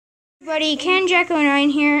Buddy, Ken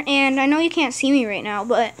Jacko9 here, and I know you can't see me right now,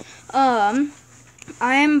 but I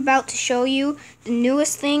am about to show you the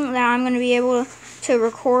newest thing that I'm going to be able to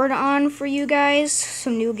record on for you guys.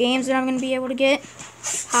 Some new games that I'm going to be able to get.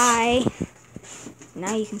 Hi.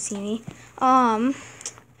 Now you can see me.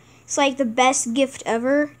 It's like the best gift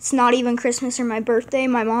ever. It's not even Christmas or my birthday.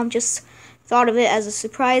 My mom just thought of it as a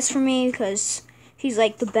surprise for me because she's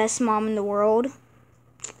like the best mom in the world.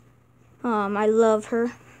 I love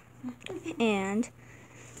her. And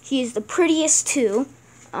she's the prettiest too.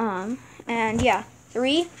 And yeah,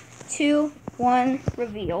 3, 2, 1,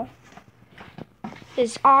 reveal.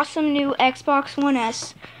 This awesome new Xbox One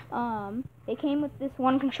S. It came with this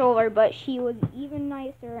one controller, but she was even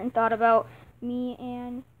nicer and thought about me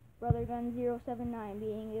and Brother Gun 079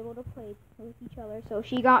 being able to play with each other. So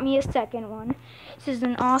she got me a second one. This is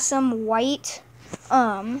an awesome white,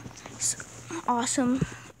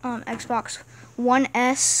 Xbox One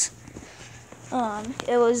S.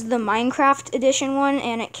 It was the Minecraft edition one,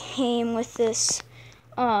 and it came with this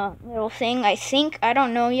little thing. I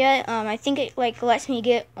don't know yet. I think it like lets me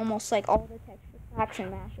get almost like all the texture packs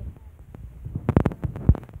and mashes.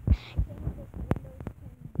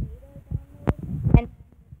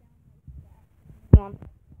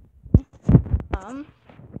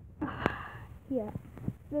 Yeah,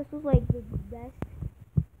 this was like the best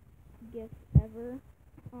gift ever.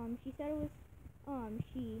 She said it was,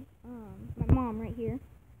 my mom right here.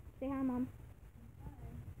 Say hi, Mom.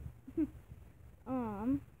 Hi.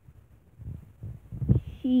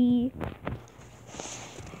 She,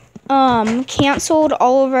 canceled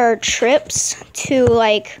all of our trips to,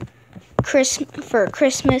 like, for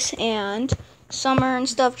Christmas and summer and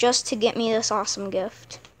stuff just to get me this awesome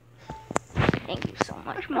gift. Thank you so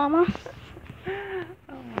much, Mama.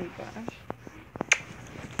 Oh my gosh.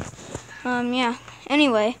 Yeah.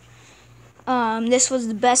 Anyway, this was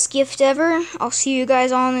the best gift ever. I'll see you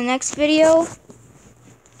guys all in the next video.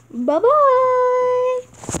 Bye-bye.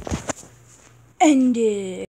 Ended.